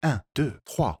1, 2,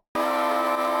 3.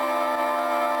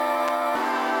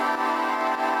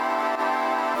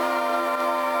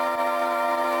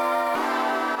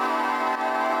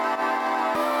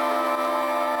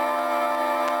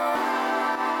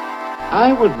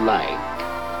 I would like,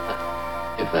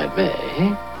 if I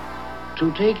may,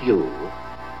 to take you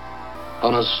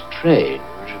on a strange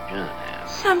journey.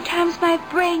 Sometimes my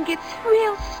brain gets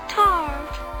real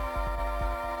starved.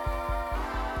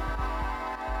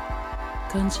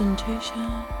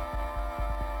 Concentration.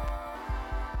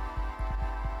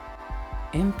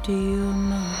 Empty your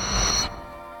mind.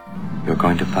 You're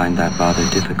going to find that rather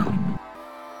difficult.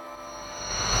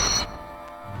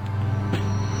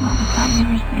 What was that you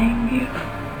were saying,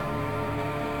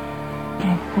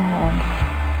 Beautiful? I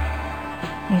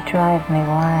said, you drive me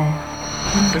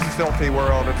wild. This filthy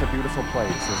world, it's a beautiful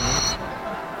place, isn't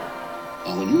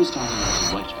it? When you were starting out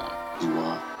as a writer, you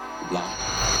were black,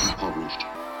 impoverished,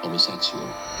 homosexual.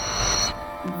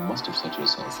 You must have said to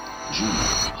yourself, gee,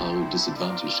 how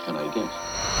disadvantaged can I get?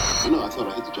 No, I thought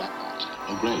I hit the jackpot.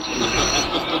 Oh, great.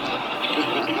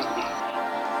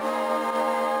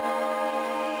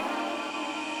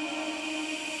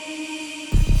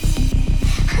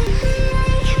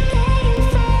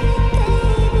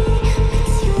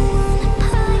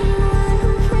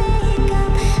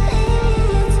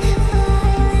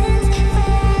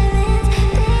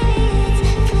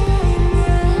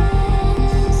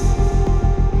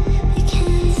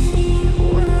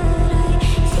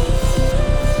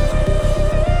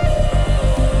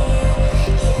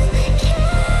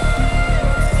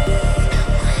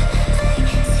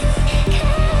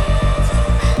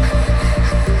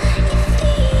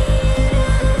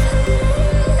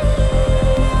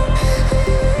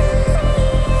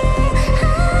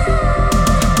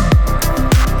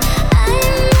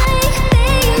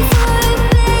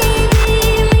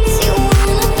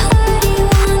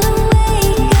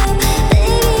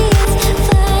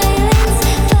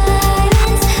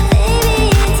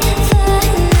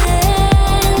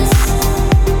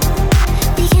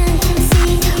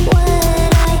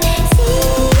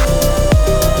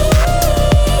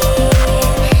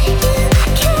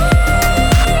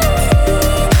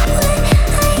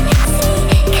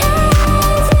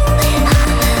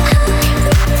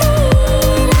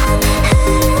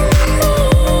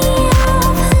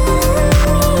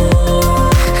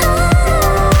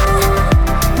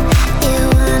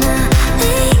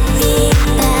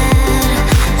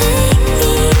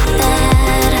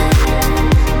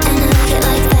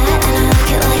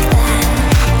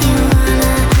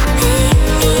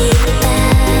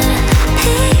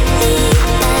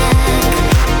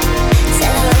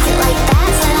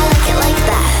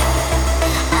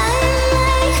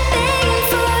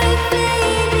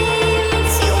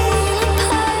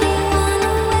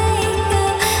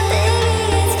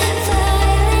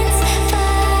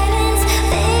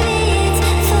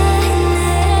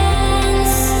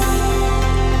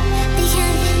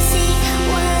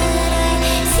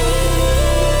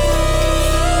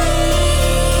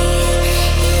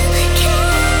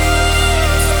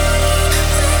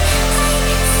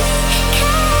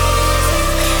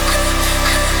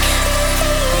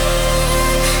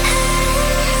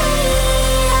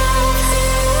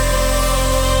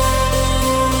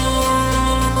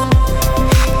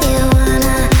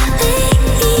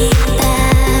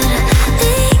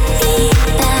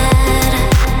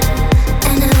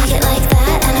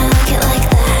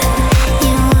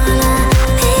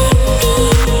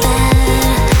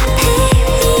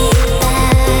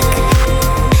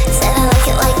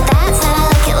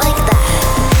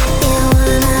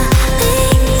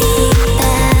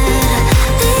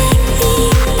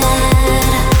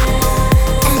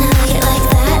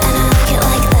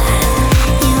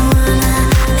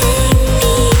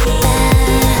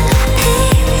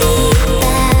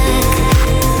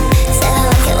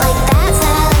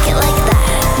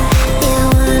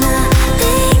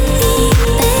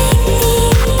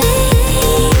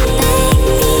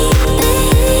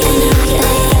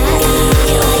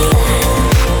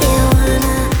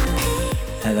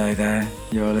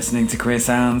 Listening to Queer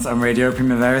Sounds on Radio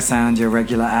Primavera Sound, your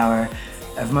regular hour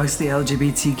of mostly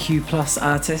LGBTQ plus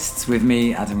artists with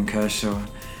me, Adam Kershaw.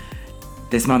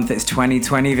 This month it's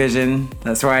 2020 Vision,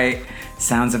 that's right,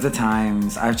 Sounds of the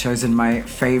Times. I've chosen my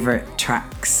favourite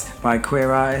tracks by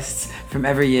queer artists from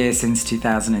every year since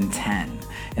 2010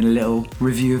 in a little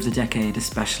review of the decade,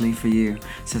 especially for you,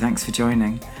 so thanks for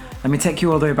joining. Let me take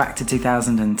you all the way back to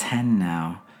 2010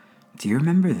 now. Do you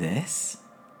remember this?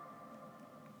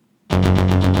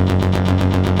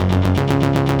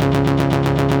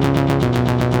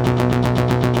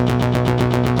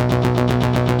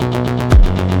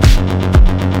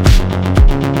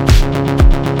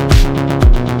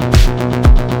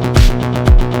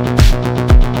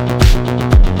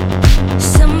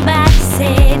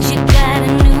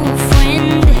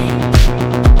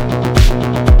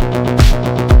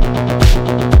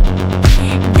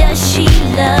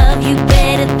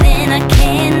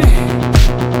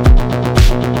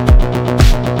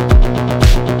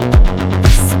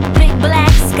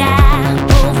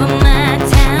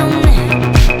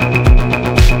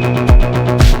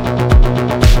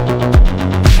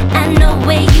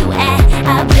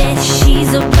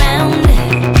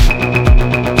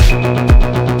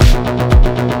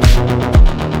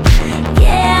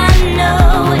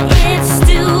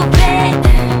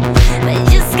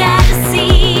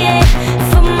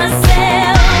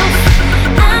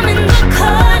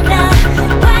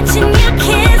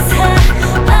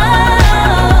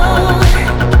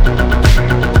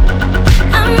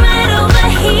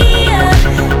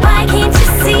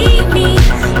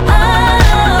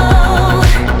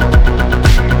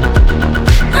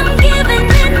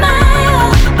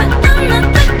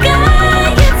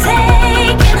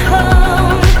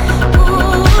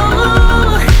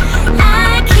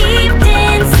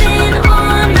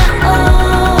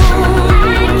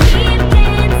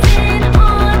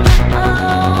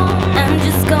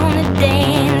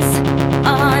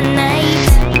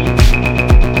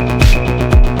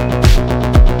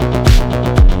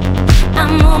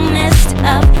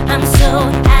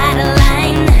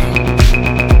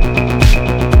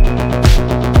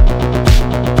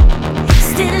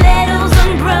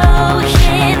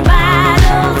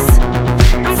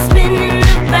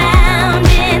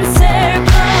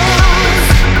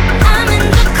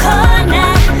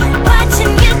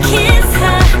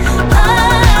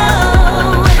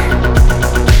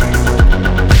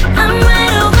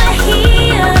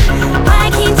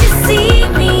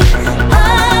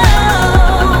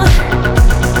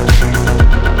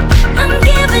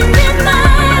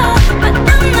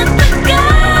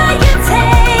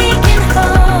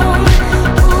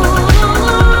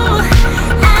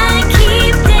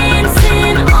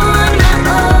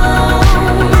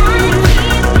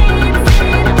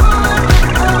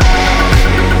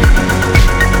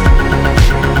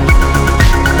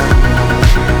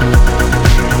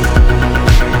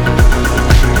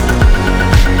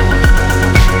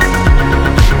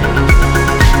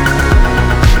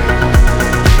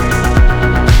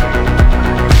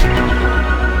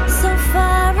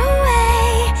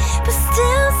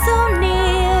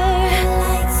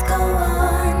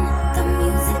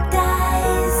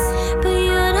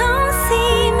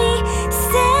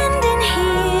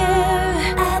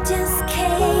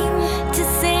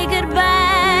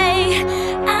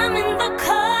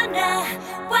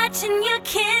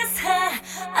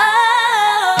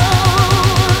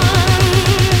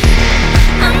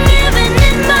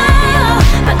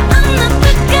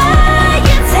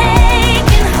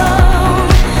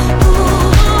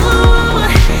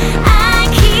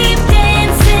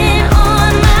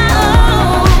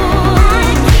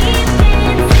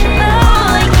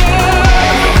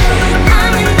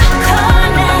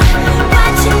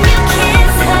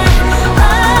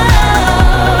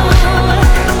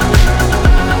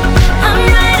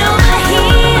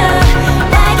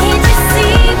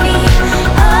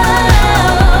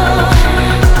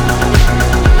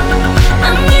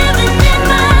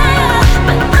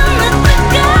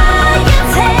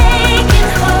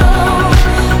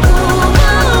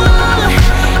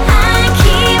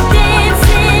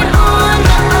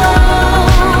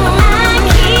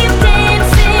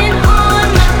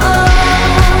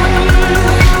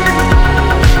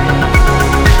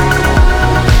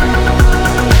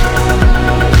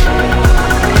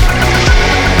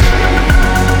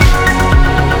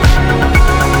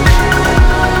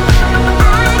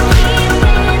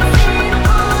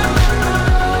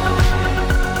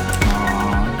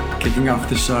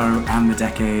 the show and the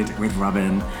decade with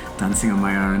Robin, Dancing on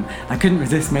My Own. I couldn't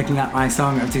resist making that my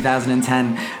song of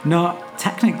 2010. Not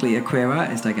technically a queer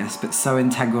artist, I guess, but so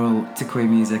integral to queer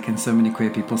music and so many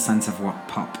queer people's sense of what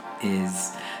pop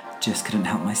is. Just couldn't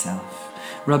help myself.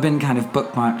 Robin kind of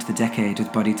bookmarked the decade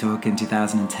with Body Talk in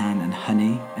 2010 and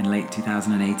Honey in late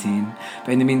 2018.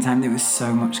 But in the meantime, there was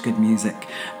so much good music.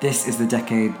 This is the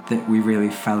decade that we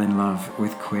really fell in love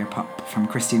with queer pop. From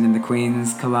Christine and the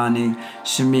Queens, Kalani,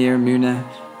 Shamir, Muna,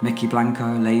 Mickey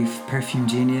Blanco, Leif, Perfume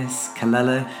Genius,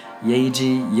 Kalela,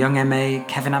 Yeji, Young M.A.,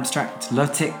 Kevin Abstract,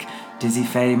 Lutik, Dizzy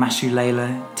Faye, Mashu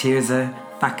Layla, Tirza,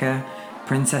 Thaka,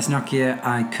 Princess Nokia.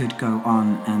 I could go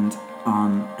on and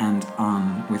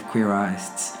on with queer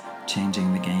artists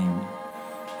changing the game.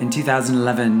 In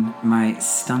 2011, my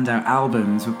standout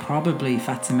albums were probably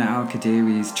Fatima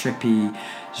Al-Qadiri's trippy,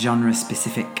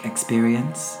 genre-specific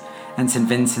Experience and St.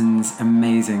 Vincent's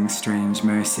amazing Strange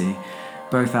Mercy.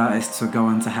 Both artists would go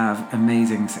on to have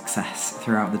amazing success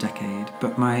throughout the decade,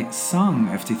 but my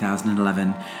song of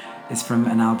 2011 is from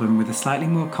an album with a slightly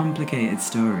more complicated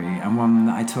story and one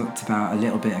that I talked about a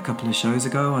little bit a couple of shows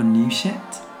ago on New Shit.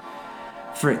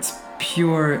 For its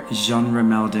pure genre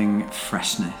melding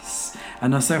freshness,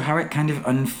 and also how it kind of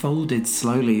unfolded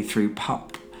slowly through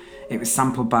pop. It was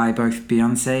sampled by both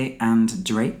Beyonce and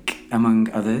Drake, among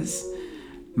others.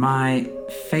 My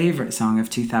favourite song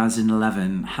of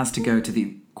 2011 has to go to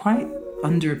the quite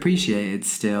underappreciated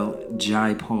still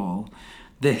Jai Paul.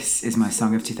 This is my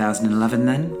song of 2011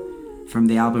 then, from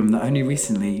the album that only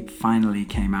recently finally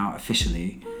came out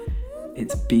officially.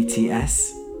 It's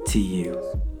BTS To You.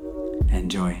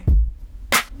 Enjoy.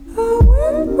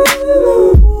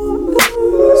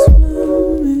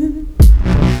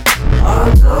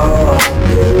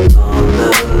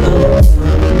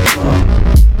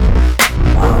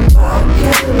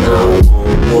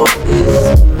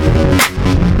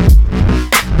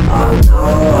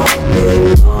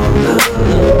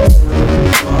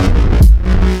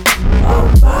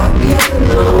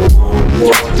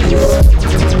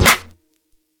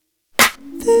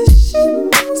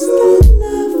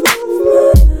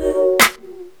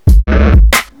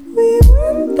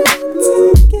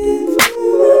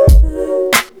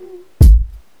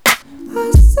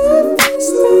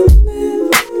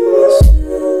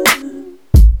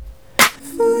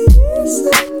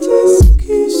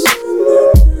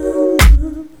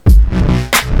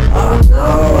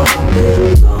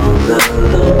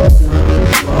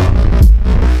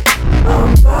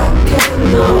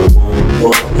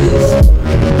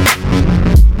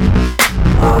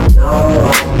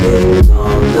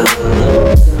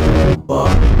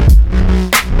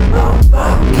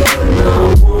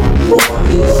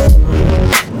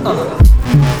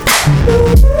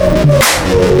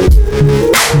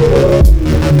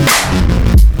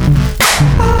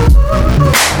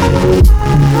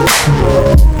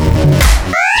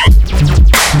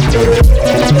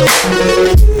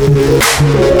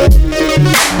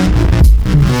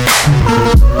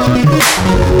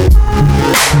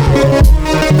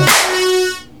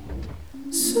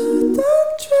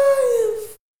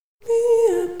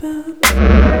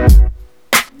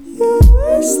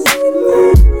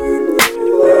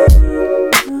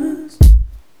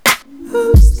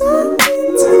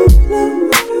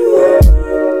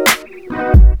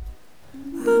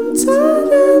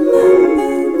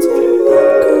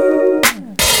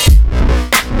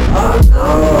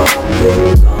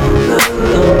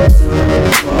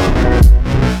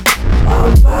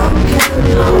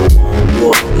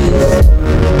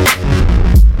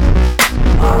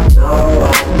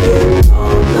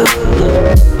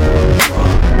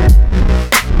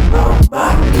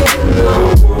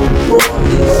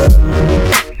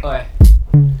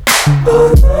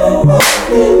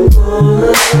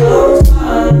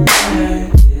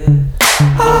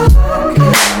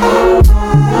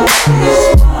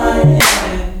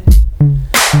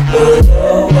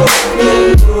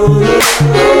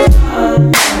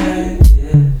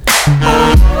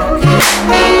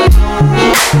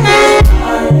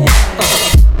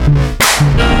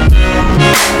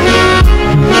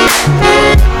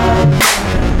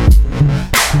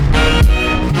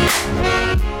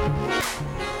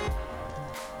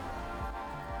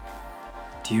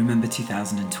 Do you remember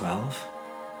 2012?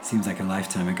 Seems like a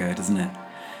lifetime ago, doesn't it?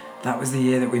 That was the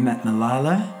year that we met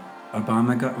Malala,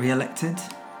 Obama got re-elected,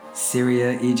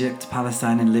 Syria, Egypt,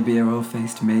 Palestine and Libya all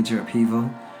faced major upheaval.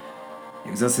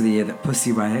 It was also the year that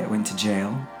Pussy Riot went to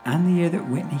jail, and the year that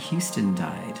Whitney Houston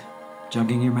died.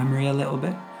 Jogging your memory a little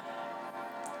bit?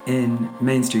 In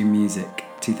mainstream music,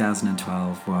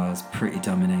 2012 was pretty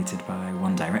dominated by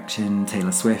One Direction,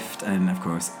 Taylor Swift, and of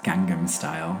course Gangnam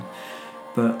Style.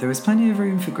 But there was plenty of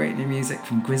room for great new music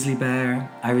from Grizzly Bear.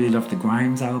 I really loved the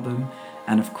Grimes album.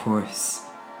 And of course,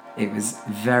 it was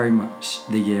very much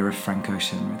the year of Frank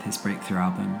Ocean with his breakthrough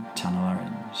album, Channel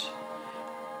Orange.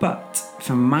 But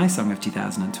for my song of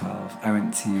 2012, I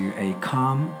went to a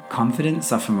calm, confident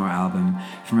sophomore album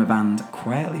from a band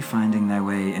quietly finding their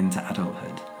way into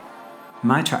adulthood.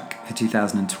 My track for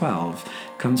 2012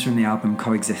 comes from the album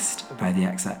Coexist by the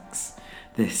XX.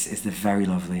 This is the very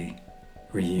lovely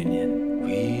Reunion.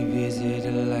 Revisit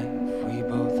a life we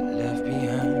both left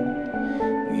behind.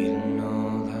 We don't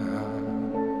know the how.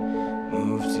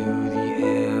 Move to the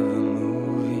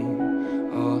ever-moving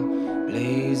or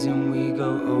blazing. We go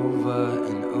over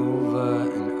and over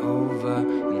and over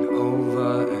and over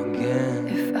again.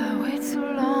 If I wait too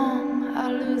long,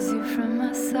 I'll lose you from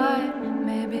my side.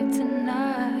 Maybe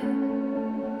tonight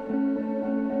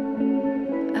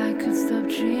I could stop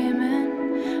dreaming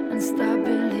and stop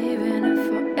believing it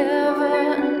forever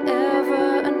and ever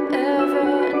and ever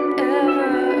and ever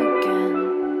again.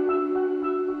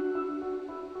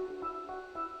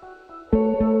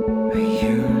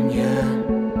 Reunion,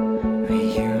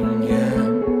 reunion.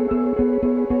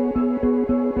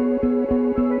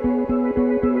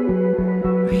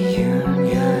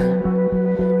 Reunion,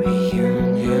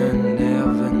 Reunion,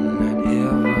 never, not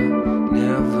ever,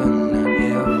 never, not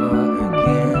ever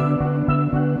again.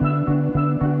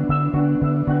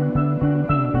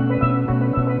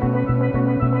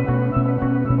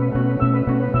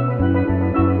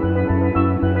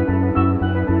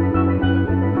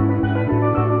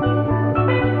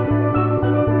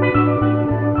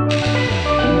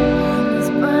 It's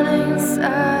burning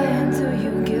inside until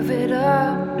you give it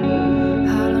up.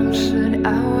 How long should I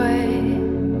wait?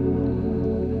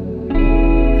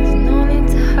 There's no need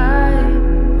to hide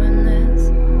when there's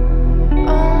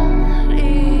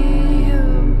only you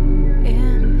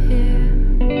in here.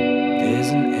 There's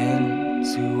an end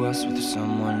to us with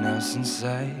someone else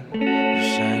inside. You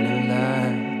shine a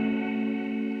light.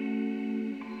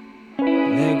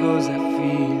 There goes that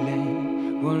feeling.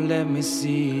 Won't let me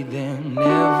see them.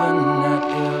 Never, not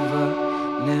ever.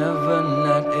 Never,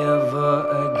 not ever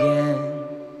again.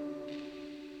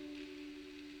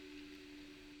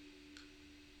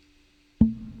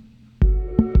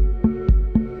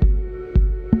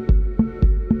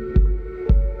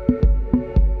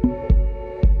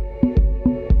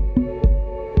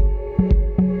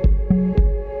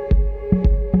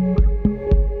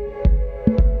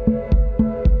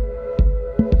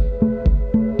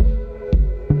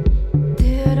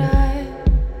 Did I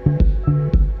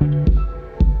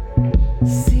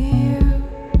see you?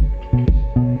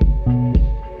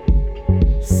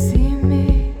 See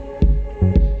me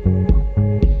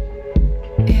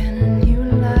in a new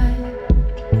light?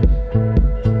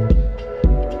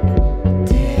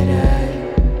 Did I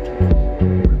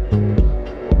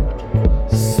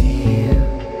see you?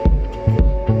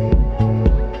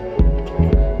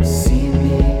 See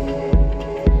me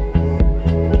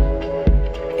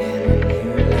in a new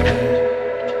light?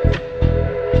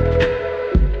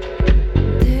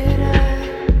 Did I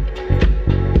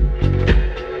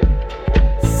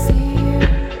see you?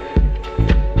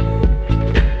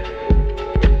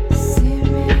 See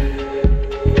me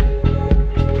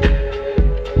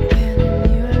in a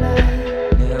new light?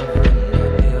 Never,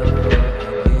 not ever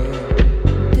again.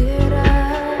 Did I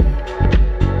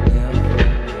Never again.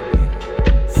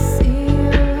 see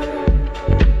you?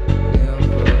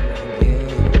 Never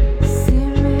again. See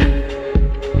me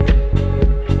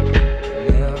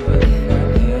Never, in a not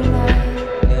new ever. light?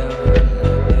 Never,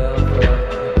 not ever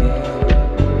again.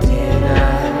 Did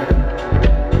I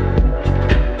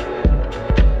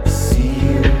see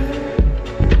you?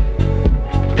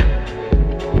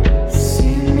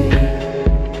 See me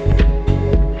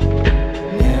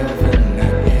Never,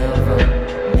 not ever.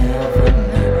 Never,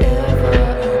 not ever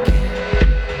again.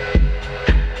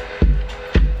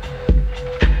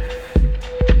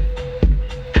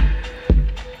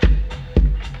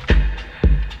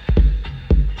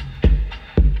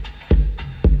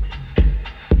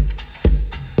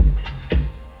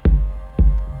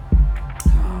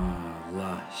 Oh,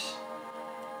 lush.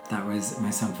 That was my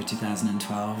song for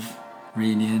 2012,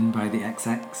 Reunion by the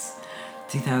XX.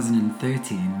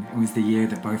 2013 was the year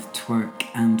that both twerk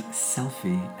and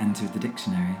selfie entered the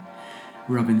dictionary.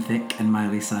 Robin Thicke and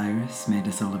Miley Cyrus made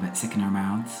us all a bit sick in our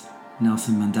mouths.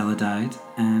 Nelson Mandela died,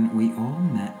 and we all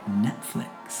met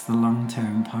Netflix, the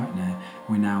long-term partner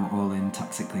we're now all in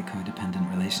toxically codependent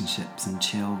relationships and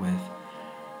chill with.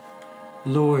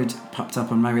 Lorde popped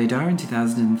up on my radar in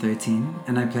 2013,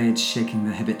 and I played Shaking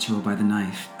the Habitual by the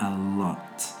Knife a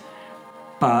lot.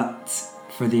 But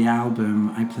for the album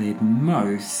I played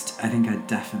most, I think I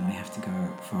definitely have to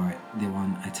go for the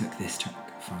one I took this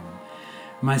track from.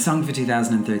 My song for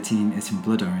 2013 is from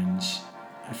Blood Orange.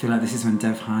 I feel like this is when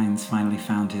Dev Hynes finally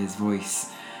found his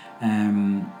voice,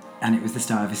 and it was the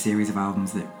start of a series of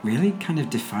albums that really kind of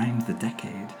defined the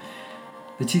decade.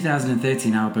 The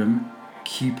 2013 album,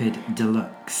 Cupid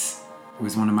Deluxe,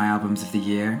 was one of my albums of the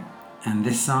year, and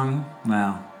this song,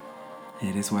 well,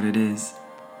 it is what it is.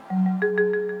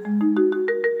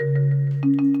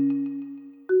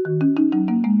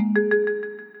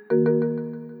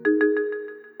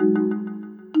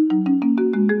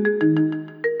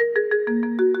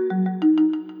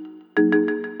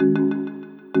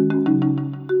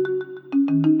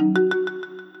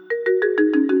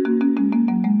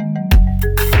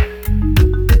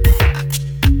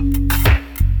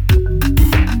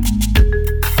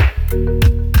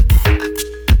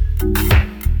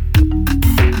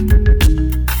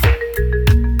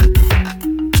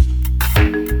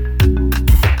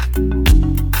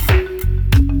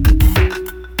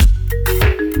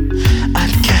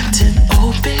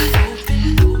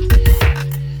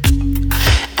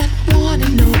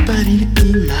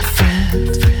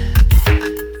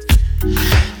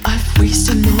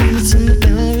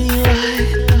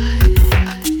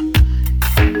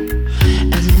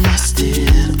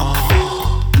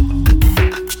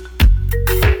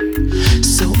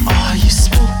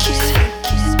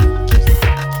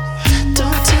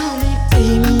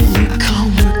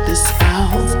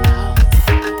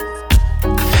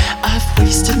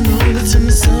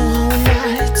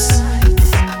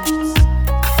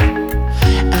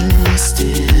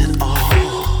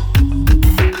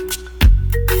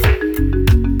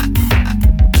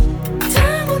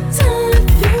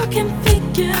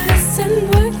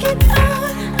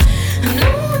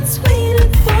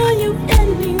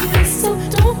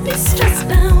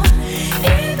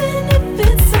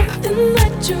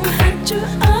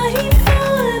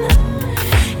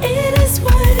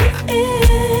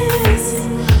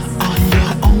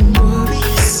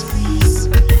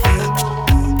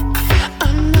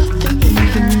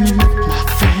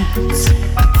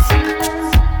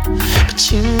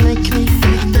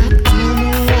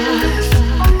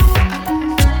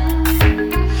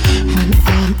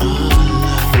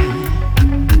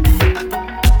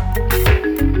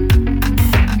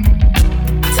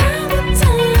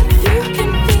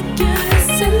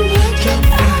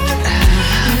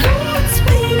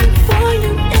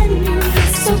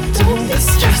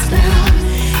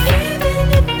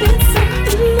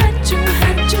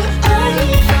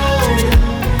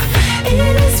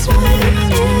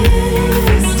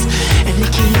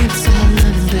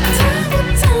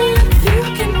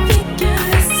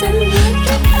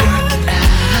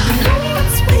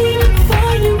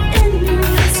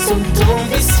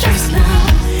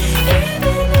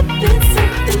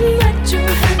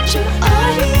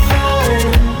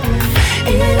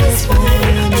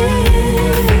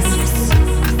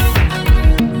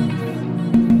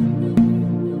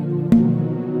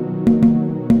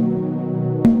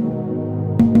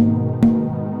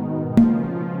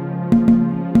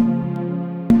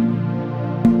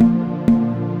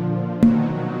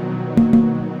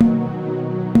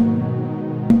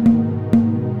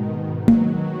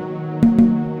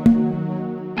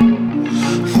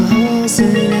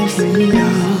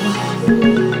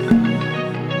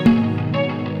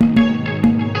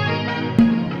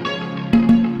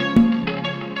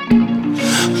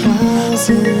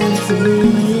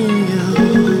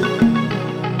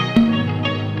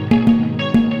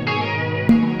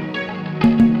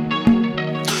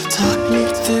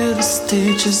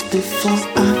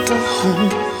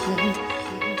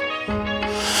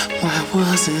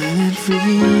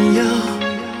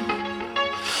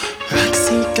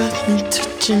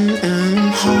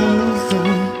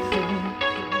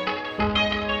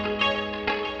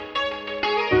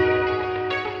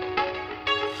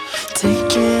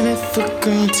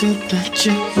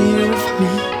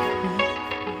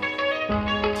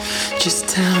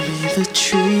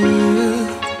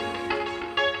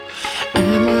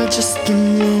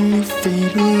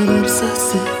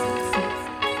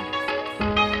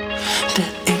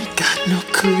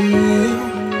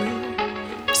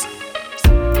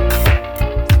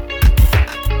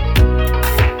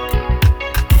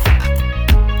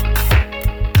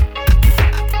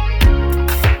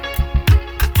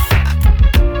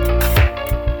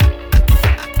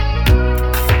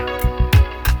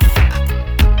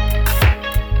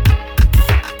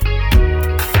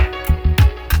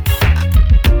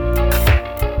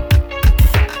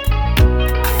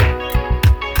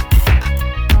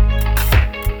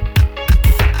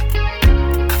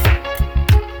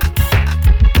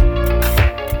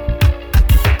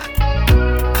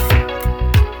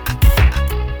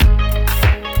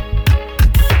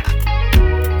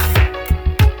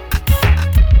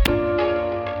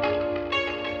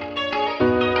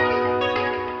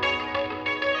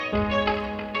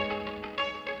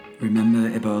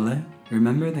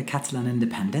 the Catalan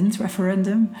independence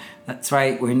referendum? That's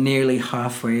right, we're nearly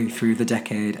halfway through the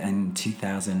decade in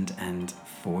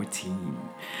 2014.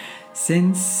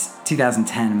 Since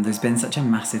 2010, there's been such a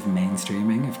massive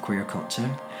mainstreaming of queer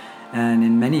culture. And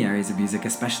in many areas of music,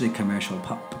 especially commercial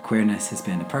pop, queerness has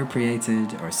been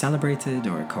appropriated or celebrated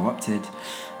or co-opted,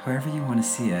 however you want to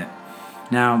see it.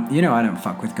 Now, you know I don't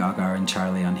fuck with Gaga and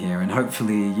Charlie on here, and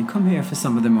hopefully you come here for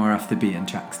some of the more off the beaten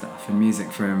track stuff and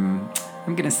music from,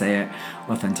 I'm gonna say it,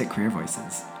 authentic queer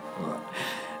voices.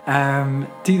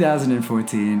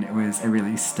 2014 was a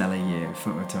really stellar year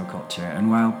for auto culture, and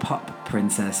while Pop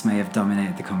Princess may have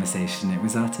dominated the conversation, it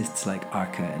was artists like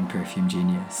Arca and Perfume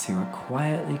Genius who were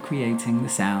quietly creating the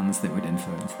sounds that would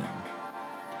influence them.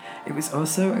 It was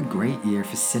also a great year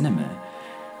for cinema.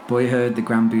 Boyhood, The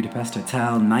Grand Budapest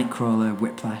Hotel, Nightcrawler,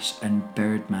 Whiplash, and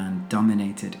Birdman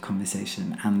dominated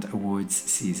conversation and awards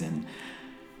season.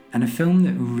 And a film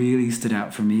that really stood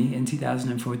out for me in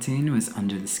 2014 was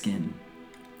Under the Skin.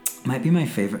 Might be my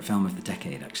favourite film of the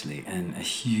decade, actually, and a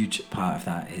huge part of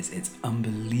that is its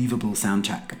unbelievable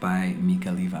soundtrack by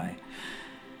Mica Levi.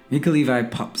 Mica Levi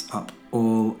pops up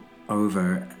all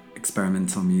over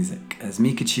experimental music, as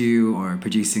Mikachu or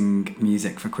producing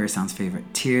music for Queer Sound's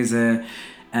favourite Tirza,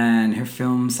 and her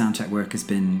film soundtrack work has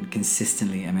been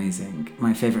consistently amazing.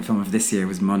 My favourite film of this year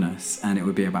was Monos, and it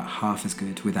would be about half as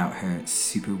good without her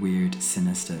super weird,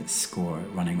 sinister score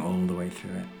running all the way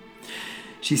through it.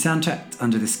 She soundtracked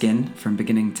Under the Skin from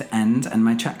beginning to end, and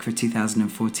my track for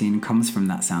 2014 comes from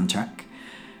that soundtrack.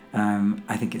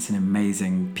 I think it's an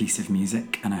amazing piece of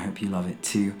music, and I hope you love it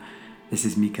too. This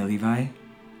is Mica Levi,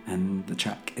 and the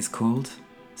track is called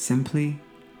Simply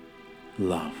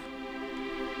Love.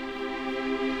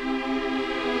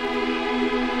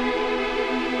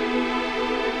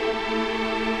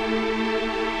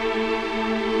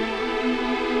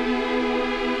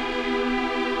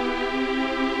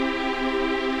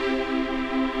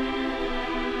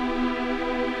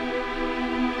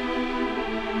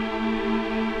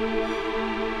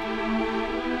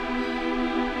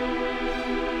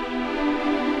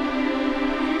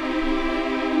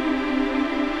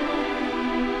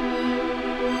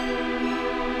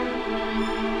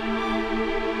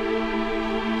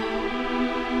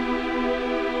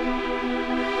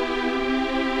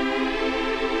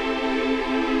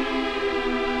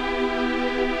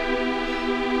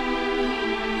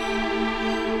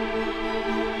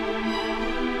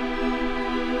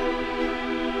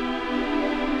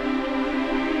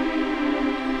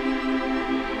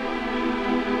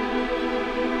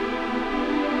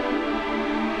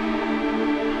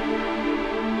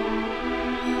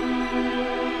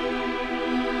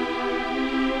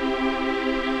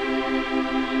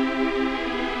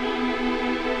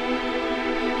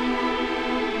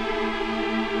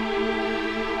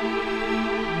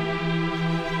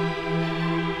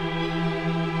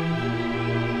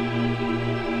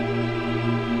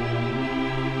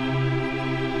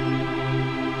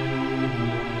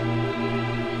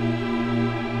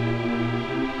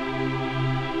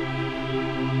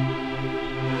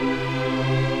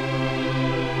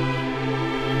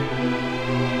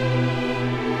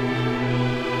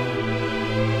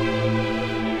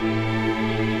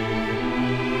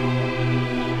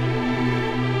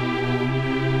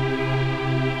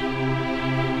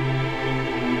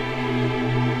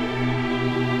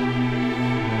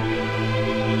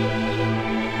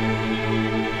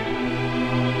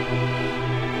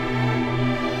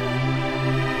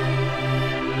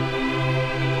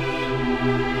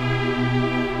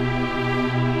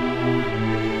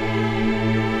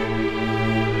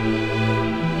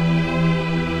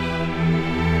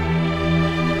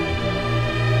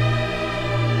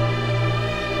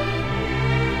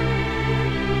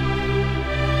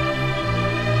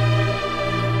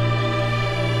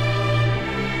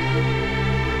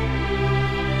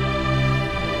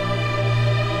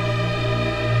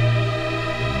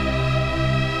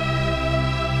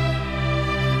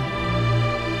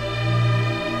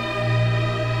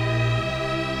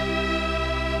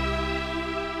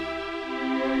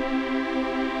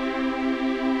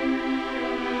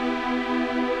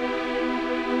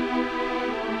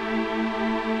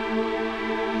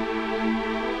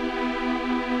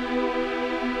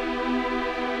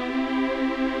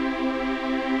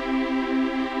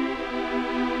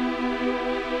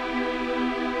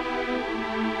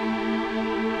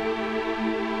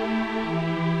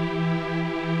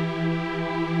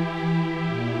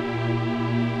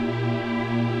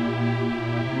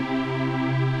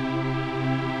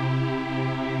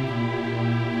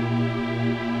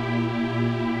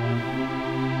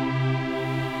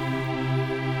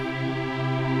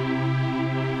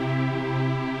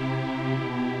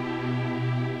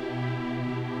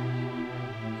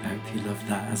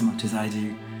 as much as I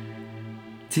do.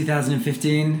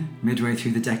 2015, midway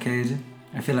through the decade,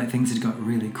 I feel like things had got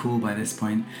really cool by this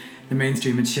point. The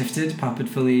mainstream had shifted, pop had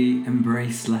fully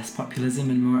embraced less populism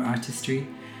and more artistry.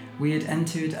 We had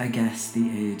entered, I guess, the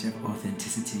age of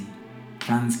authenticity.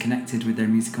 Fans connected with their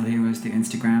musical heroes through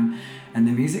Instagram, and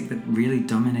the music that really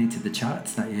dominated the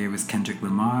charts that year was Kendrick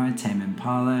Lamar, Tame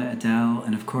Impala, Adele,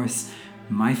 and of course,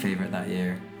 my favourite that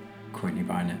year, Courtney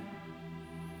Barnett.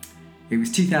 It was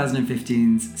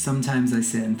 2015's Sometimes I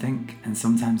Sit and Think, and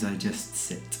Sometimes I Just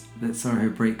Sit, that saw her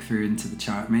break through into the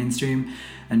chart mainstream,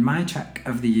 and my track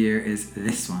of the year is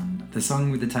this one, the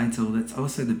song with the title that's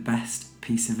also the best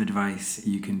piece of advice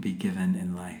you can be given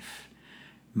in life.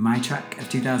 My track of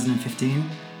 2015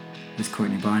 was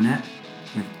Courtney Barnett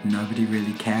with Nobody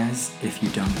Really Cares If You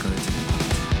Don't Go to the Party.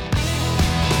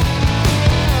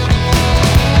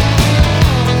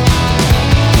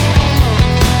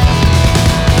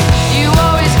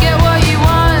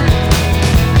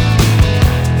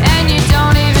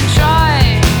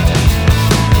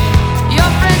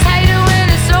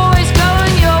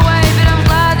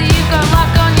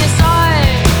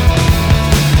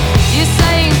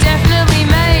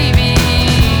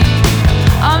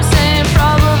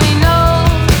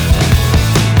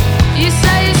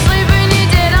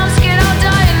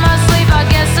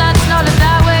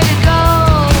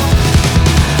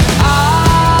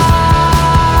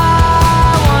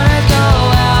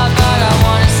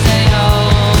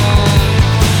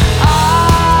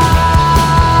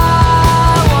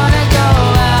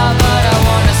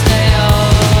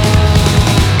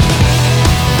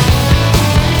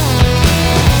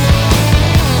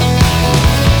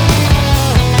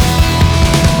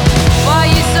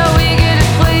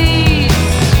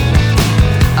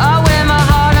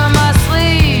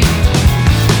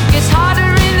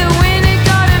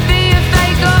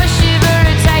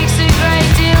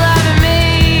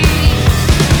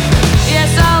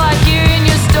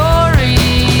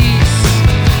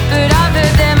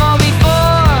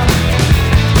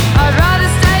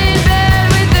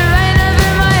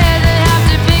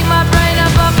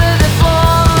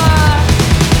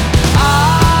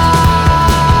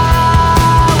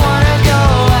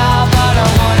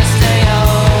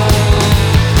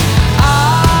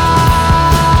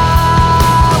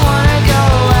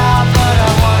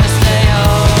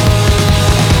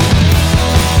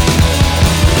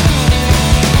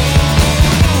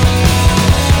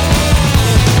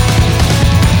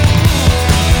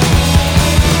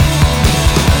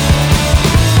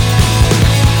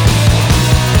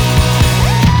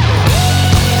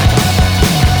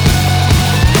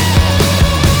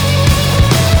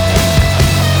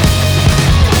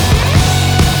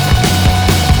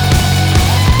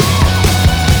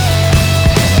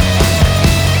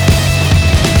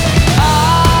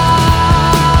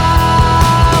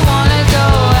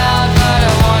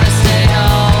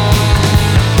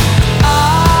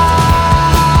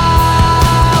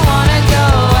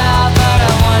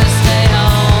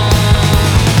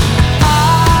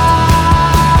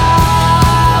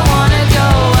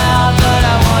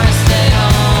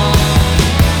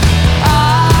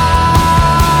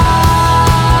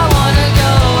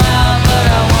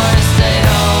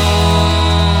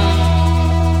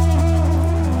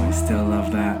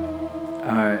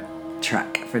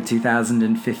 For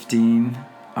 2015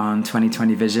 on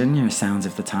 2020 Vision, your Sounds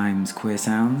of the Times Queer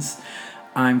Sounds.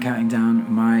 I'm counting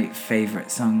down my favourite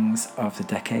songs of the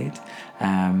decade,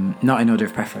 not in order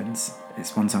of preference.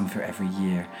 It's one song for every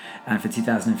year. And for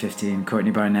 2015,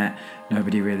 Courtney Barnett,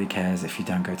 Nobody Really Cares If You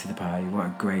Don't Go to the Party. What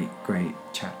a great, great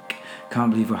track.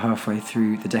 Can't believe we're halfway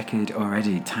through the decade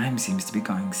already. Time seems to be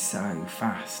going so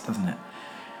fast, doesn't it?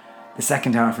 The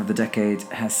second half of the decade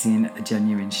has seen a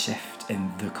genuine shift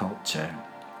in the culture.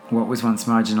 What was once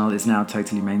marginal is now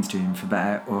totally mainstream, for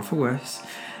better or for worse.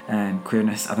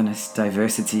 Queerness, otherness,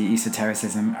 diversity,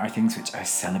 esotericism are things which are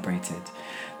celebrated.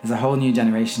 There's a whole new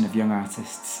generation of young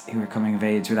artists who are coming of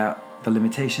age without the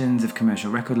limitations of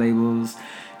commercial record labels,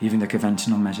 even the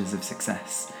conventional measures of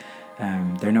success.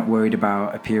 They're not worried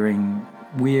about appearing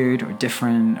weird or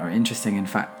different or interesting. In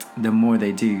fact, the more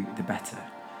they do, the better.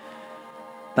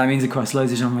 That means across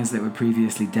loads of genres that were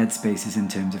previously dead spaces in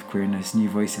terms of queerness, new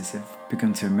voices have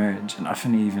begun to emerge and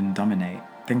often even dominate.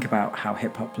 Think about how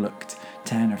hip-hop looked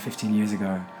 10 or 15 years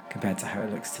ago compared to how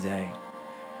it looks today.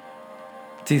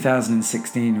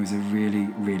 2016 was a really,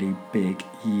 really big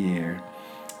year.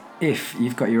 If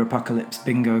you've got your apocalypse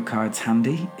bingo cards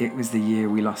handy, it was the year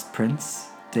we lost Prince,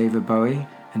 David Bowie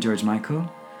and George Michael.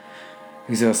 It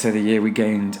was also the year we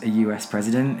gained a US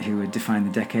president who would define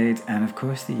the decade, and of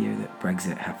course the year that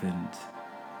Brexit happened.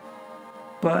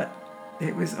 But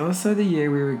It was also the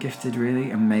year we were gifted really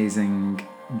amazing,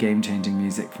 game-changing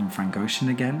music from Frank Ocean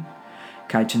again.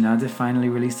 Kai Tsunade finally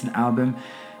released an album,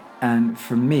 and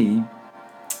for me,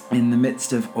 in the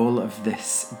midst of all of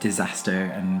this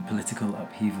disaster and political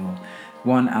upheaval,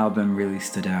 one album really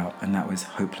stood out, and that was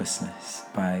Hopelessness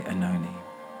by Anohni.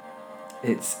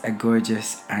 It's a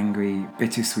gorgeous, angry,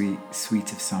 bittersweet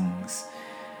suite of songs.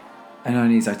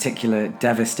 Anohni's articulate,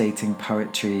 devastating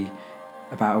poetry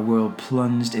about a world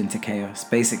plunged into chaos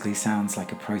basically sounds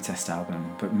like a protest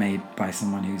album, but made by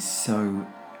someone who's so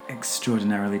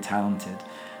extraordinarily talented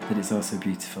that it's also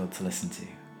beautiful to listen to.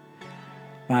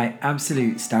 My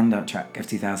absolute standout track of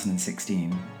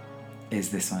 2016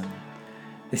 is this one.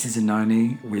 This is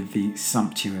Anohni with the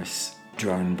sumptuous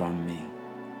Drone Bomb Me.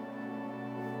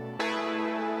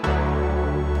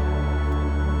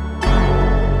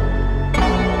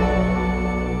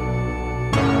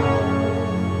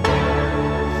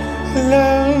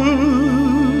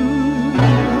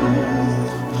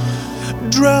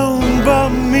 Drone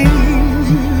bomb me,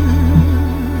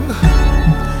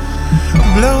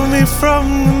 blow me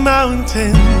from the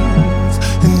mountains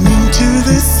and into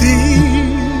the sea,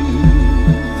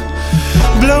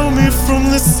 blow me from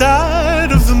the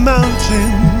side of the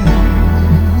mountain,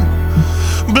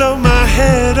 blow my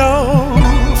head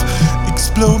off,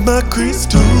 explode my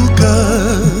crystal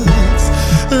guts,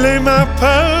 lay my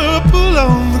purple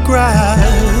on the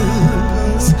grass.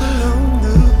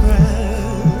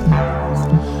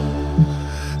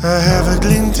 I have a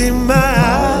glint in my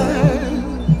eye,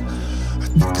 I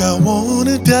think I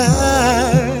wanna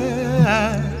die,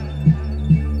 I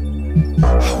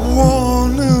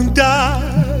wanna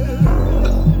die,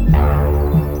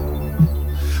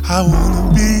 I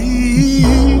wanna be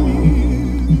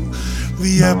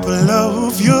the apple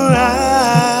of your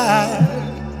eye.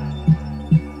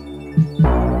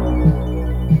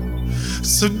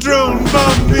 So drone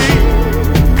bomb me,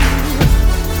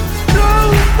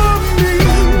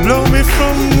 blow me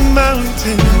from the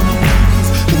mountains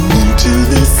and into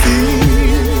the sea,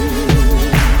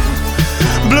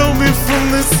 blow me from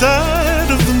the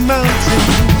side of the mountain,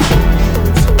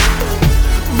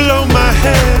 blow my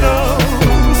head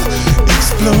off,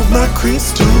 explode my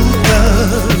crystal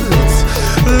guts,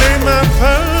 lay my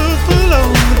purple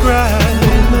on the ground,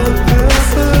 lay my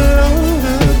purple on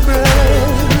the ground.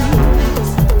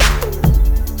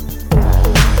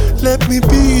 Let me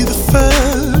be the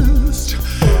first,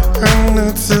 I'm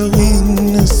not so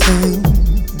innocent.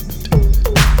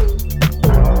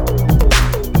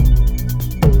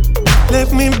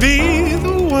 Let me be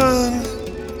the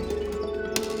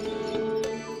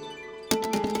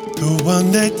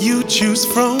one that you choose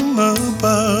from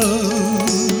above.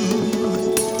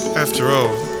 After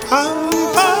all, I'm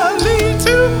partly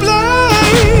to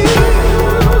blame.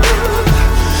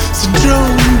 So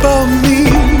drone bomb me,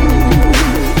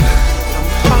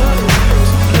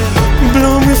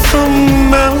 blow me from the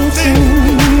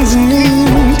mountains and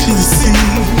into the sea.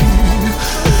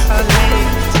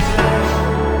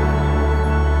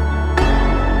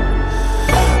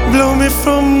 Blow me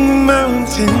from the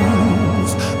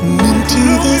mountains and into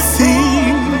the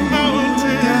sea.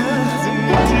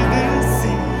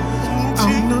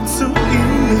 I'm not so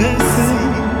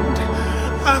innocent.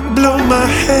 I blow my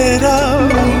head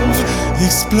off,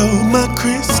 explode my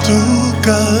crystal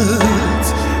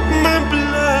guts. My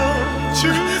blood,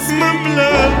 choose my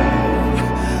blood,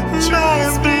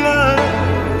 choose blood.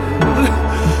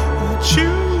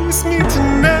 Choose me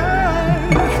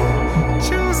tonight,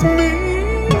 choose me.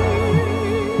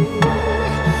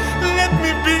 Let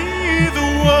me be the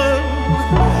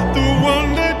one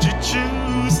that you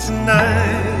choose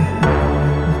tonight.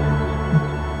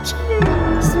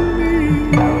 Choose me.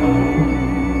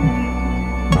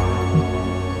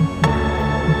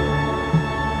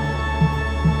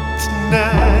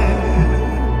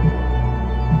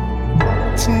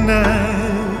 Tonight.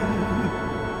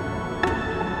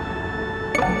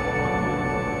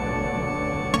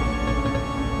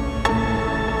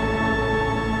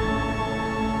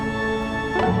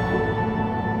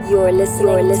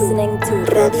 You're listening to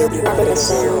Radio Primavera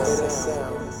Sound.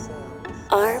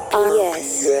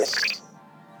 RPS.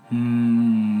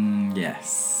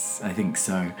 Yes, I think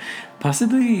so.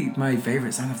 Possibly my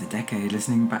favourite song of the decade.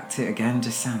 Listening back to it again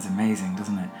just sounds amazing,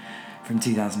 doesn't it? From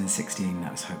 2016,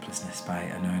 that was Hopelessness by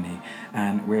Anohni.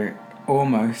 And we're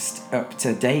almost up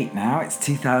to date now. It's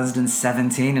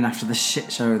 2017, and after the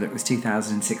shit show that was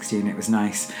 2016, it was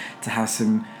nice to have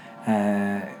some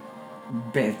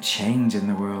bit of change in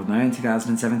the world. Now in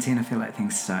 2017, I feel like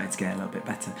things started to get a little bit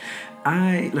better.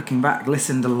 I, looking back,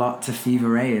 listened a lot to Fever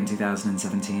Ray in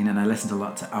 2017, and I listened a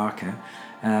lot to Arca.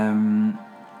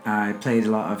 I played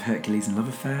a lot of Hercules and Love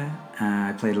Affair.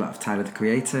 I played a lot of Tyler, the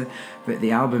Creator. But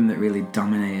the album that really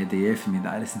dominated the year for me,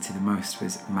 that I listened to the most,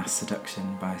 was Mass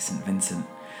Seduction by St. Vincent.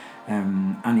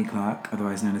 Annie Clark,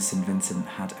 otherwise known as St. Vincent,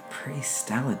 had a pretty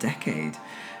stellar decade.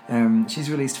 She's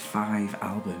released 5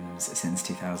 albums since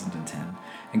 2010,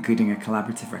 including a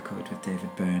collaborative record with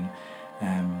David Byrne,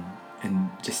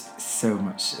 and just so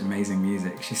much amazing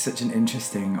music. She's such an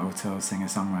interesting auto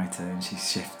singer-songwriter, and she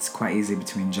shifts quite easily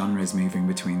between genres, moving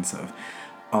between sort of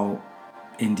alt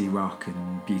indie rock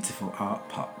and beautiful art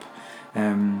pop.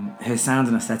 Her sound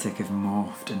and aesthetic have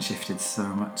morphed and shifted so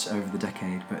much over the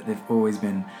decade, but they've always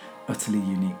been utterly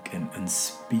unique and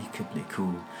unspeakably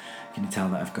cool. You can tell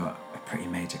that I've got a pretty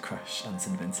major crush on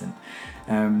St. Vincent.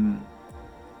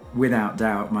 Without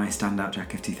doubt, my standout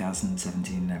track of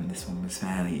 2017, this one was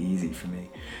fairly easy for me.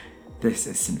 This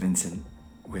is St. Vincent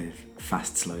with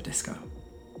Fast Slow Disco.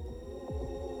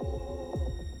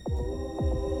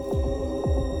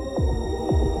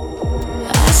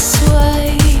 I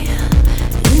sway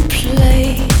in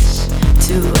place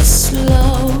to a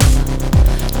slow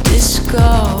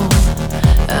disco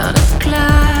and a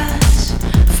glass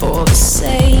for the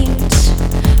saints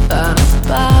and a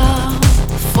bow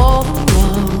for the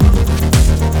road.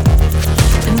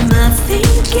 And I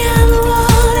think I'm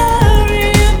what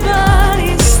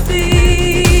everybody's thinking,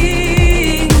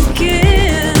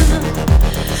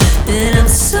 and I'm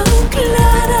so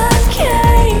glad I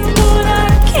came, but I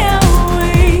can't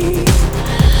wait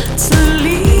to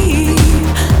leave.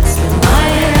 Slip my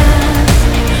hand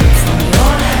from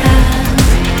your hand,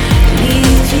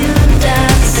 leave you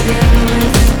dancing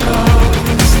with the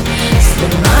ghost.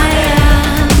 Slip my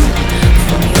hand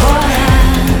from your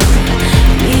hand,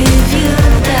 leave you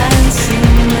dancing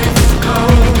with the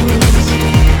ghost.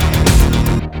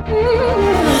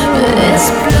 There's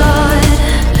blood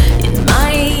in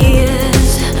my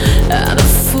ears and a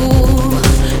fool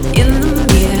in the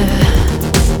mirror,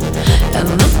 and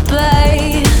the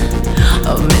pain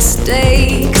of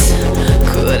mistakes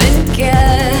couldn't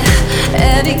get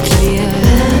any clearer.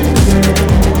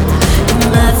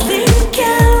 And I think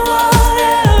I'm what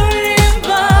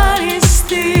everybody's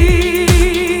thinking,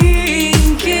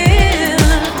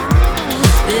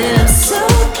 and I'm so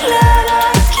glad I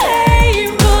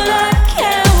came, but I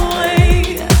can't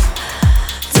wait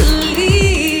to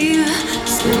leave.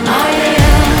 Slip my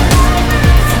hand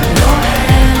from your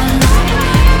hand,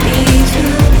 leave you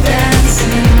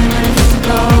dancing with the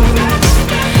ghost.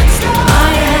 Slip my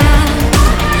hand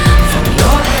from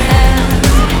your hand,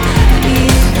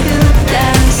 leave you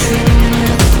dancing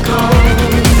with the ghost.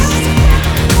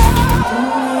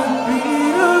 Don't be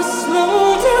a slow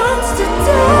dance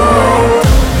today.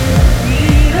 Be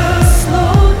a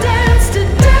slow dance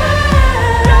today.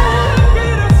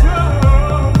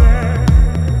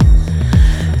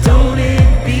 Don't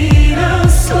it be a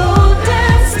slow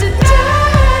dance today.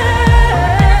 Don't it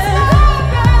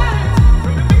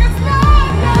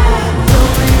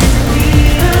be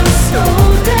a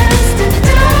slow dance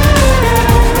today.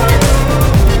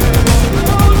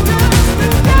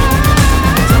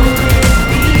 Don't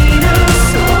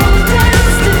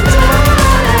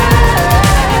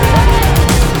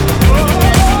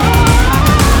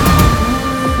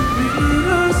it be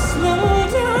a slow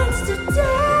dance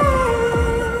today.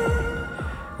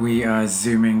 We are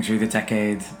zooming through the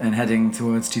decade and heading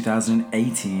towards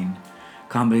 2018.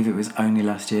 Can't believe it was only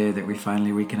last year that we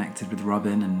finally reconnected with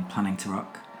Robin and Planning to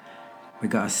Rock. We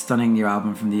got a stunning new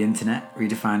album from the internet,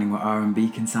 redefining what R&B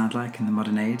can sound like in the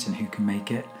modern age and who can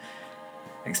make it.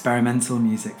 Experimental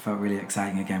music felt really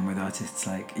exciting again, with artists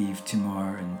like Yves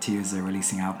Tumor and Tiaza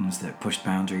releasing albums that pushed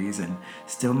boundaries and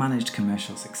still managed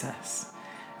commercial success.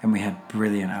 And we had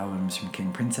brilliant albums from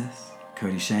King Princess,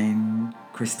 Cody Shane,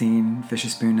 Christine, Fisher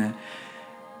Spooner.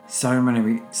 So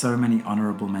many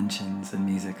honourable mentions and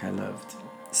music I loved.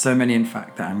 So many, in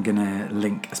fact, that I'm gonna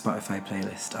link a Spotify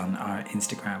playlist on our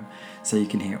Instagram so you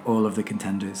can hear all of the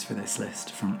contenders for this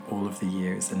list from all of the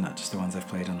years and not just the ones I've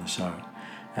played on the show.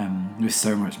 There's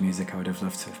so much music I would have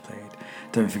loved to have played.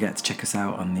 Don't forget to check us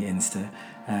out on the Insta.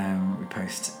 We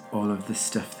post all of the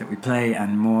stuff that we play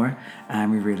and more,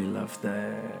 and we really love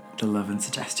the love and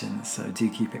suggestions, so do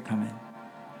keep it coming.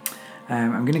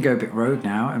 I'm going to go a bit rogue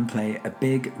now and play a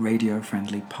big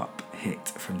radio-friendly pop hit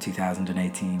from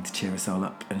 2018 to cheer us all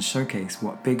up and showcase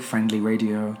what big friendly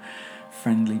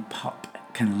radio-friendly pop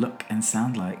can look and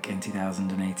sound like in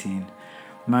 2018.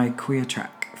 My queer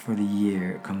track for the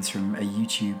year comes from a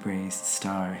YouTube-raised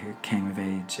star who came of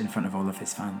age in front of all of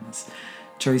his fans.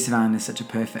 Troye Sivan is such a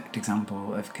perfect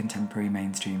example of contemporary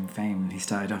mainstream fame. He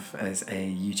started off as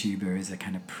a YouTuber, as a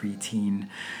kind of pre-teen,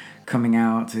 coming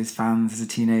out to his fans as a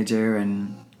teenager,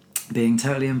 and being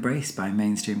totally embraced by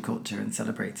mainstream culture and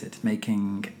celebrated,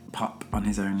 making pop on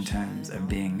his own terms and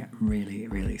being really,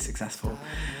 really successful.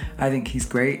 I think he's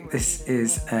great. This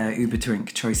is Uber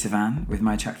Twink Troye Sivan with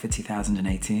my track for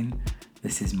 2018.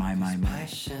 This is My.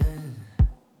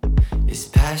 It's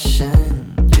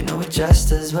passion, you know it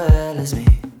just as well as me.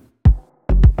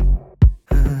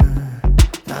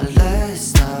 Now let's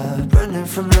stop running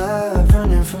from love,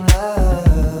 running from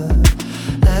love.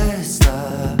 Let's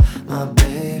stop, my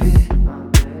baby.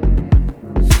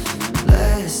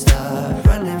 Let's stop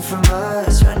running from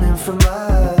us, running from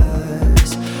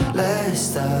us. Let's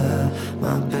stop,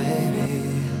 my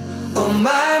baby. Oh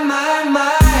my, my,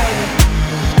 my.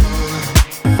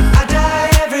 I die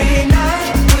every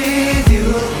night with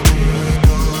you.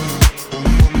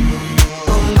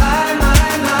 Oh my, my,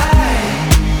 my.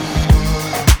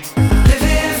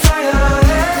 Living for your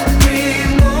every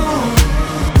move.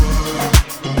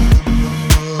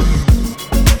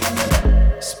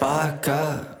 Spark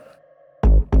up,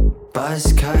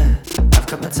 buzz cut. I've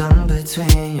got my tongue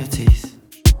between your teeth.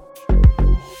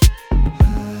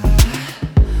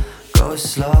 Go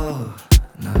slow,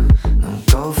 no,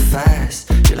 go fast.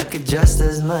 You like it just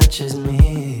as much as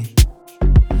me.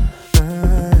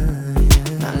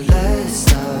 Now let's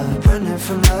stop running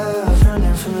from love,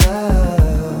 running from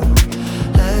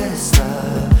love. Let's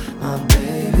stop, my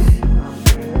baby.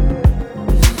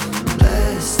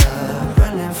 Let's stop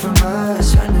running from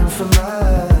us, running from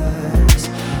us.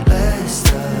 Let's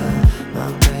stop,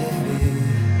 my baby.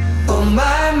 Oh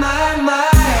my, my, my.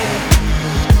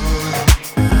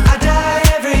 I die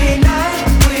every night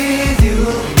with you.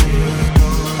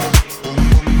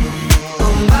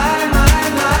 Oh my, my,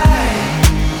 my.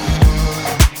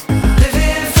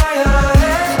 Living for your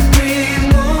every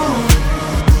move.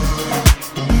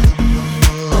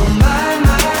 Oh my,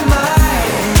 my, my.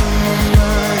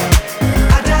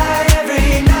 I die every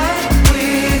night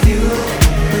with you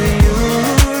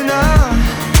now.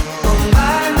 Oh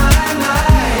my, my, my.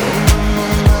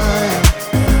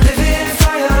 Living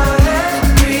for your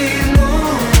every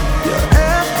move, your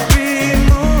every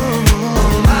move.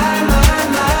 Oh my, my,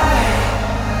 my.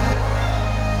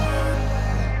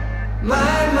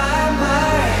 My, my, my.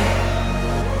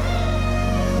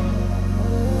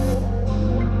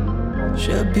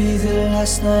 Should be the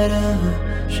last night ever.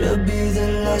 Should be the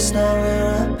last night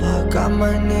we're apart. Got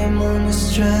my name on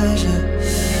this treasure,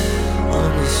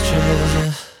 on this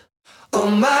treasure. Oh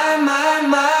my, my,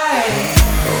 my.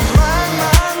 Oh my,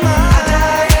 my, my. I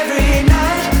die every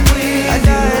night with you. I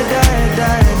die,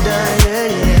 yeah,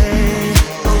 yeah.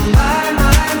 Oh my,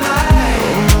 my, my.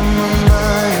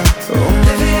 Oh my, my.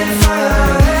 Living for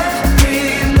your every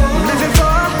move. Living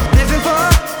for,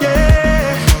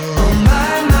 yeah. Oh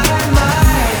my, my, my.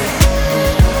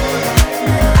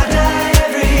 I die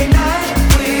every night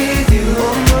with you.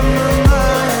 Oh my, my, my.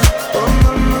 Oh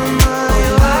my, my, my.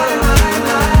 Oh my, my,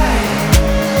 my.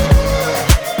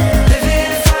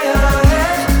 Living for your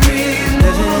every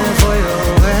move. Living for your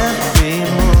every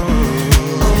move.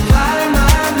 Oh my,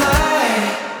 my, my.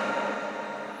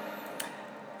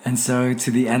 And so to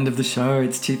the end of the show,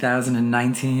 it's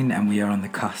 2019 and we are on the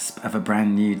cusp of a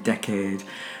brand new decade.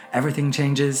 Everything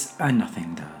changes and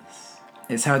nothing does.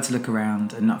 It's hard to look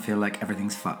around and not feel like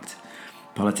everything's fucked.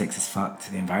 Politics is fucked,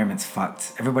 the environment's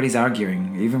fucked, everybody's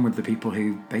arguing, even with the people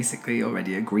who basically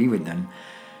already agree with them.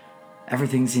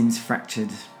 Everything seems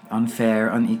fractured, unfair,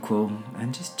 unequal,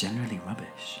 and just generally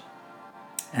rubbish.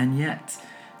 And yet,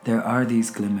 there are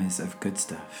these glimmers of good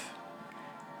stuff.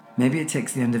 Maybe it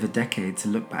takes the end of a decade to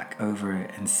look back over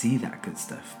it and see that good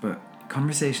stuff, but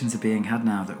conversations are being had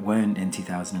now that weren't in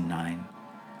 2009.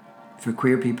 For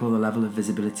queer people, the level of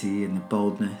visibility and the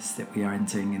boldness that we are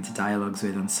entering into dialogues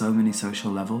with on so many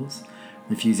social levels,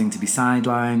 refusing to be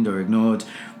sidelined or ignored,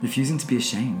 refusing to be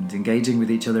ashamed, engaging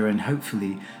with each other and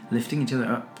hopefully lifting each other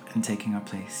up and taking our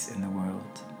place in the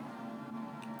world.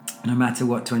 No matter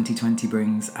what 2020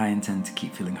 brings, I intend to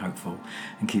keep feeling hopeful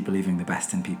and keep believing the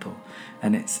best in people.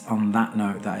 And it's on that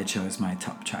note that I chose my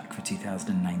top track for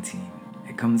 2019.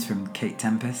 It comes from Kate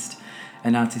Tempest,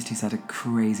 an artist who's had a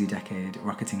crazy decade,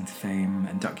 rocketing to fame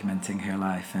and documenting her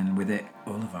life, and with it,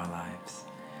 all of our lives.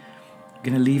 I'm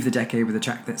going to leave the decade with a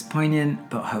track that's poignant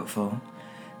but hopeful.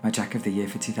 My track of the year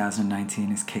for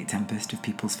 2019 is Kate Tempest with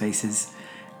People's Faces.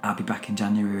 I'll be back in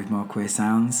January with more queer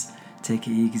sounds. Take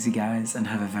it easy, guys, and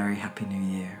have a very happy new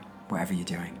year, whatever you're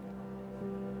doing.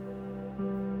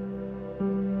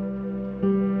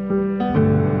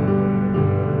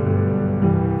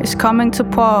 It's coming to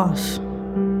pass.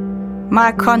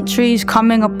 My country's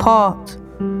coming apart.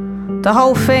 The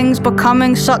whole thing's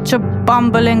becoming such a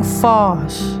bumbling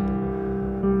farce.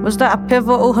 Was that a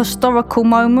pivotal historical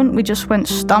moment we just went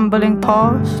stumbling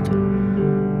past?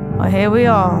 Well, here we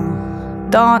are,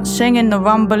 dancing in the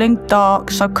rumbling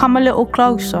dark, so come a little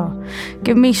closer.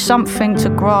 Give me something to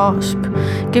grasp.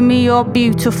 Give me your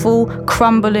beautiful,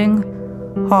 crumbling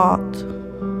heart.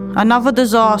 Another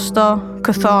disaster,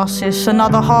 catharsis,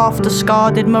 another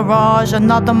half-discarded mirage,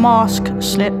 another mask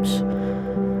slips.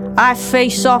 I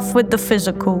face off with the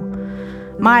physical,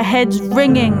 my head's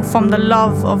ringing from the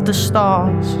love of the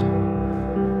stars.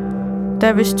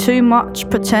 There is too much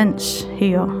pretense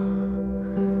here,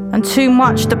 and too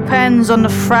much depends on the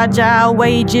fragile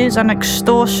wages and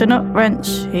extortionate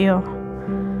rents here.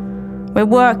 We're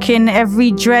working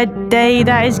every dread day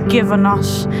that is given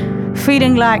us,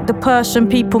 feeling like the person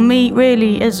people meet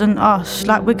really isn't us,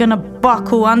 like we're gonna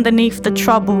buckle underneath the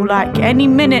trouble, like any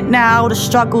minute now the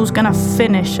struggle's gonna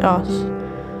finish us.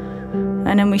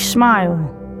 And then we smile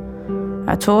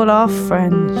at all our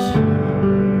friends.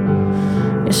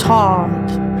 It's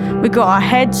hard. We got our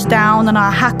heads down and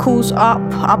our hackles up,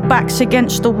 our backs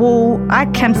against the wall. I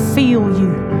can feel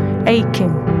you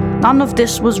aching. None of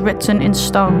this was written in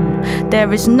stone.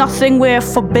 There is nothing we're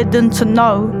forbidden to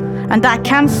know, and I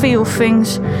can feel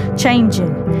things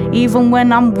changing. Even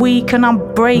when I'm weak and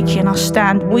I'm breaking, I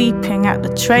stand weeping at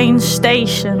the train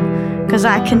station, 'cause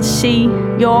I can see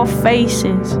your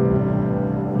faces.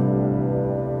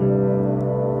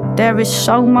 There is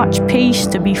so much peace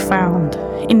to be found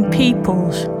in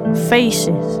people's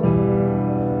faces.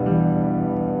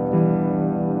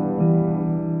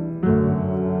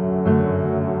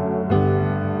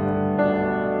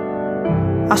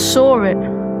 I saw it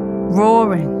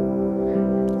roaring.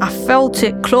 I felt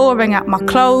it clawing at my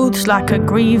clothes like a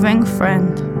grieving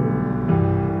friend.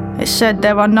 It said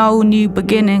there are no new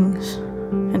beginnings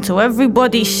until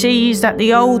everybody sees that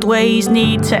the old ways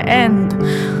need to end.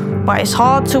 But it's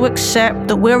hard to accept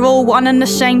that we're all one and the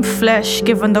same flesh,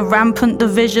 given the rampant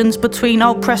divisions between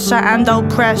oppressor and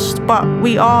oppressed. But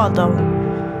we are, though.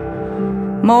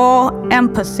 More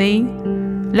empathy,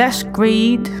 less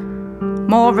greed,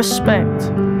 more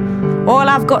respect. All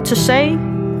I've got to say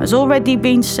has already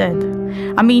been said.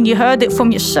 I mean, you heard it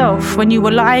from yourself when you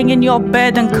were lying in your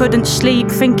bed and couldn't sleep,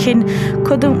 thinking,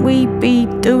 couldn't we be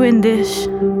doing this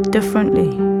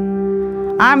differently?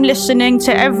 I'm listening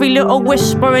to every little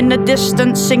whisper in the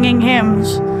distance singing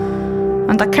hymns,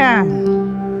 and I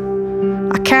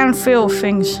can feel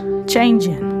things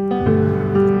changing,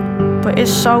 but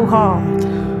it's so hard.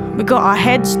 We got our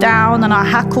heads down and our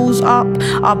hackles up,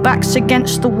 our backs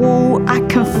against the wall. I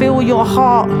can feel your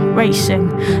heart racing.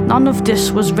 None of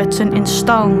this was written in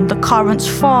stone. The current's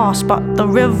fast, but the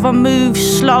river moves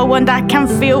slow, and I can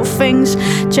feel things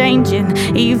changing.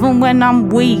 Even when I'm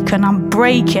weak and I'm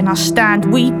breaking, I stand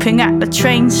weeping at the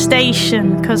train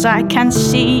station, 'cause I can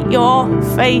see your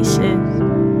faces.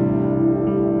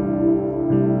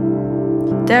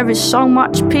 There is so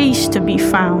much peace to be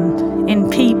found in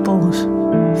people's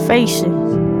faces.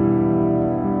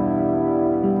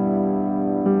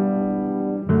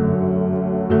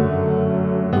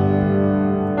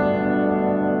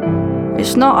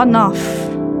 It's not enough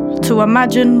to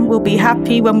imagine we'll be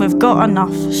happy when we've got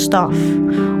enough stuff.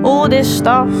 All this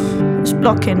stuff is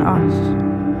blocking us.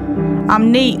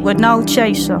 I'm neat with no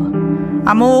chaser.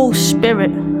 I'm all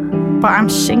spirit, but I'm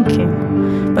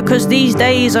sinking, because these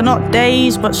days are not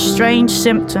days but strange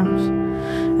symptoms.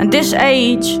 And this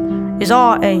age is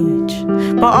our age,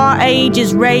 but our age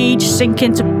is rage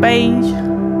sinking to beige.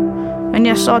 And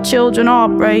yes, our children are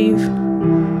brave,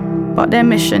 but their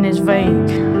mission is vague.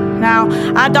 Now,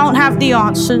 I don't have the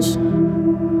answers,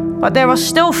 but there are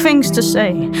still things to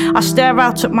say. I stare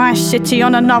out at my city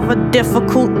on another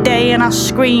difficult day, and I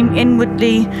scream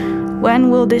inwardly, when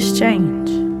will this change?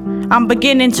 I'm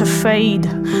beginning to fade,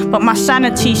 but my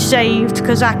sanity's saved,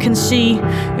 'cause I can see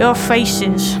your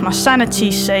faces. My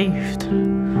sanity's saved,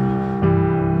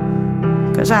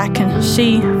 'cause I can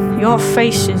see your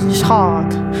faces. It's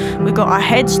hard. We got our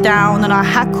heads down and our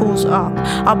hackles up,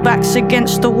 our backs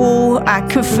against the wall. I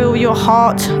can feel your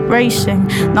heart racing.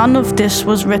 None of this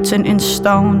was written in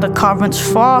stone. The current's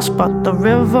fast, but the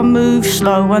river moves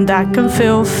slow, and I can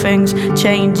feel things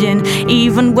changing.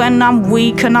 Even when I'm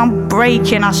weak and I'm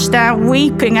breaking, I stand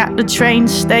weeping at the train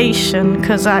station,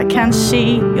 'cause I can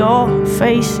see your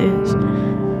faces.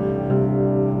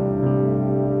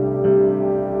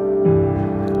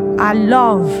 I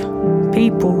love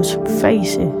people's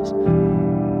faces.